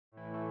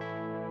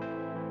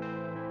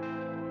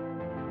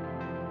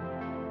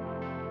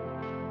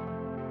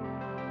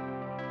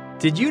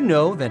Did you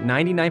know that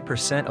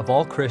 99% of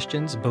all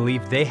Christians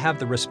believe they have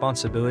the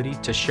responsibility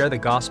to share the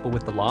gospel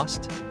with the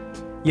lost?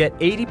 Yet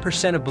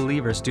 80% of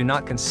believers do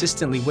not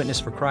consistently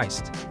witness for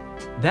Christ.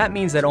 That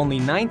means that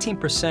only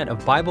 19%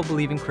 of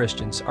Bible-believing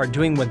Christians are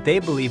doing what they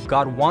believe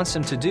God wants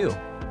them to do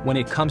when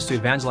it comes to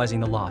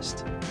evangelizing the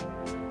lost.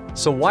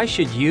 So why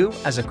should you,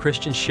 as a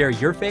Christian, share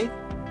your faith?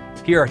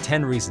 Here are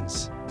 10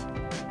 reasons.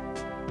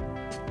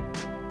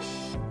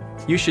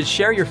 You should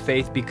share your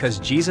faith because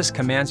Jesus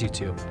commands you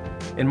to.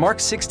 In Mark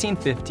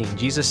 16:15,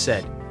 Jesus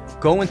said,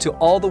 "Go into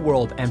all the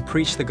world and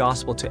preach the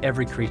gospel to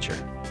every creature."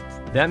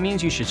 That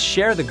means you should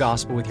share the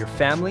gospel with your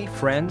family,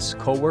 friends,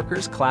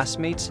 co-workers,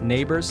 classmates,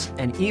 neighbors,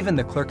 and even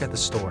the clerk at the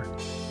store.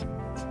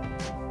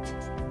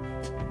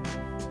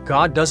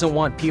 God doesn't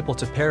want people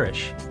to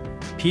perish.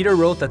 Peter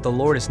wrote that the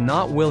Lord is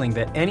not willing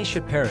that any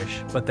should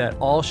perish, but that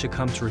all should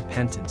come to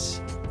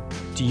repentance.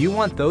 Do you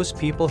want those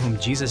people whom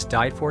Jesus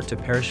died for to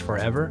perish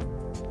forever?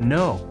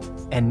 No,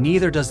 and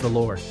neither does the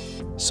Lord.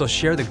 So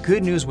share the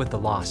good news with the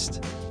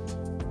lost.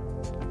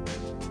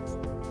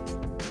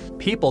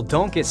 People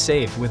don't get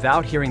saved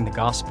without hearing the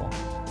gospel.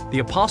 The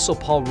Apostle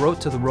Paul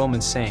wrote to the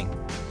Romans saying,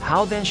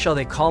 "How then shall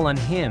they call on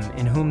him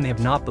in whom they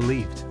have not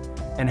believed?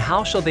 And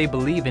how shall they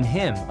believe in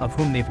him of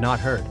whom they've not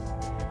heard?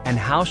 And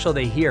how shall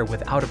they hear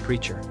without a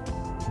preacher?"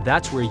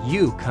 That's where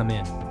you come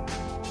in.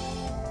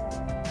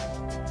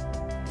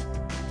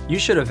 You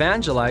should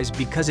evangelize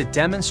because it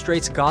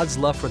demonstrates God's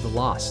love for the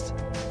lost.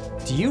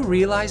 Do you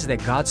realize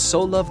that God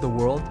so loved the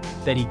world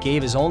that He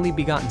gave His only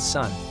begotten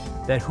Son,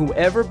 that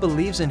whoever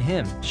believes in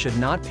Him should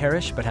not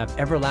perish but have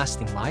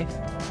everlasting life?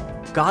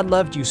 God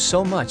loved you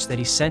so much that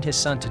He sent His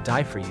Son to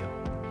die for you.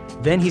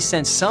 Then He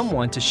sent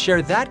someone to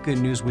share that good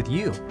news with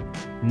you.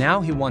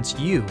 Now He wants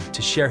you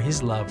to share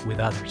His love with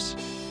others.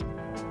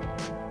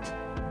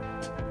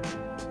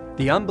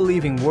 The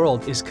unbelieving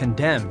world is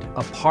condemned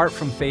apart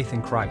from faith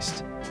in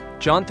Christ.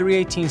 John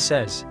 3:18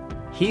 says,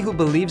 "He who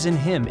believes in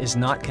Him is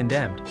not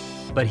condemned,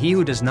 but he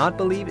who does not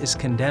believe is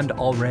condemned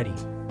already,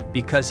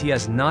 because he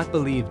has not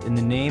believed in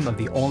the name of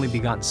the only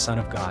begotten Son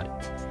of God."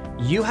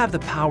 You have the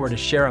power to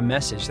share a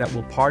message that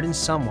will pardon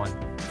someone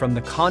from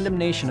the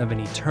condemnation of an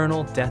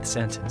eternal death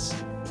sentence.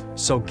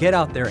 So get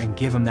out there and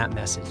give them that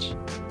message.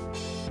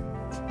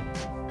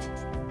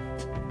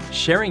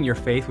 Sharing your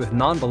faith with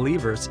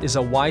non-believers is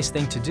a wise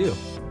thing to do.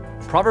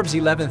 Proverbs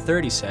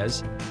 11:30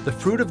 says, "The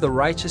fruit of the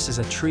righteous is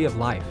a tree of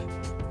life,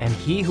 and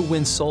he who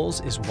wins souls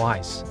is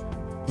wise."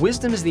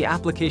 Wisdom is the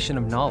application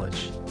of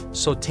knowledge.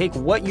 So take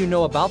what you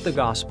know about the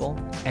gospel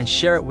and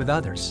share it with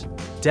others,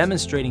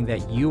 demonstrating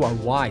that you are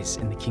wise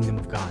in the kingdom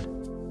of God.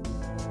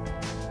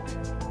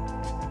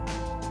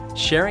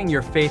 Sharing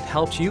your faith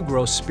helps you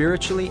grow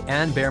spiritually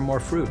and bear more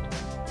fruit.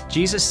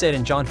 Jesus said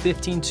in John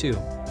 15:2,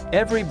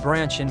 "Every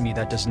branch in me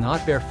that does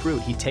not bear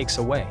fruit, He takes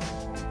away.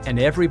 And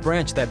every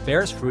branch that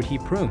bears fruit, He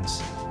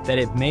prunes, that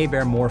it may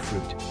bear more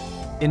fruit."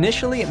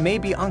 Initially, it may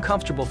be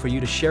uncomfortable for you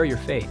to share your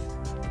faith,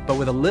 but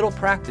with a little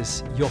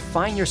practice, you'll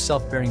find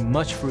yourself bearing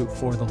much fruit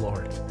for the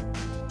Lord.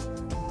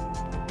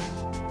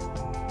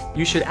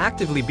 You should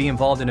actively be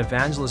involved in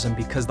evangelism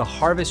because the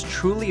harvest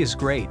truly is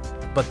great,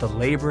 but the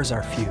laborers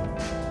are few.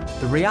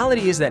 The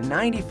reality is that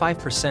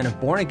 95% of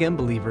born-again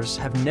believers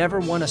have never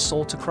won a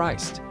soul to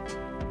Christ.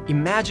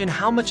 Imagine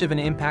how much of an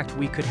impact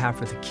we could have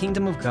for the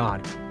kingdom of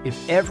God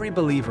if every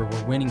believer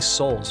were winning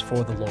souls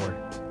for the Lord.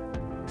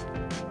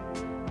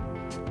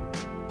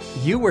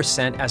 You were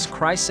sent as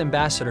Christ's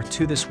ambassador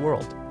to this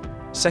world.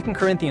 2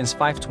 Corinthians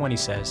 5:20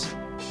 says,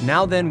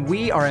 "Now then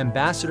we are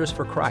ambassadors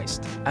for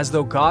Christ, as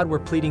though God were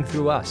pleading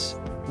through us.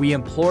 We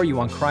implore you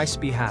on Christ's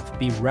behalf,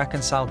 be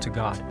reconciled to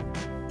God."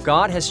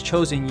 God has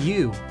chosen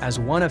you as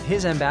one of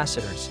His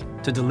ambassadors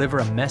to deliver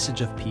a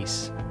message of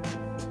peace.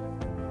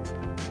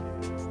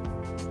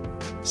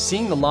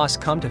 Seeing the lost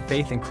come to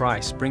faith in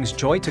Christ brings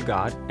joy to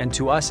God and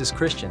to us as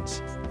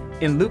Christians.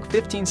 In Luke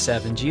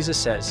 15:7, Jesus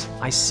says,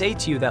 "I say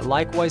to you that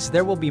likewise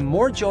there will be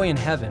more joy in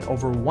heaven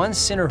over one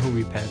sinner who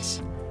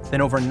repents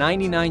than over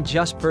 99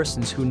 just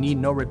persons who need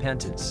no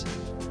repentance."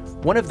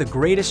 One of the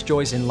greatest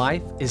joys in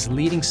life is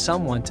leading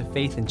someone to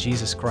faith in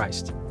Jesus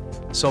Christ.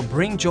 So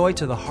bring joy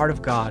to the heart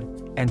of God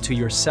and to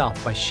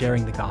yourself by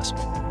sharing the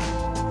gospel.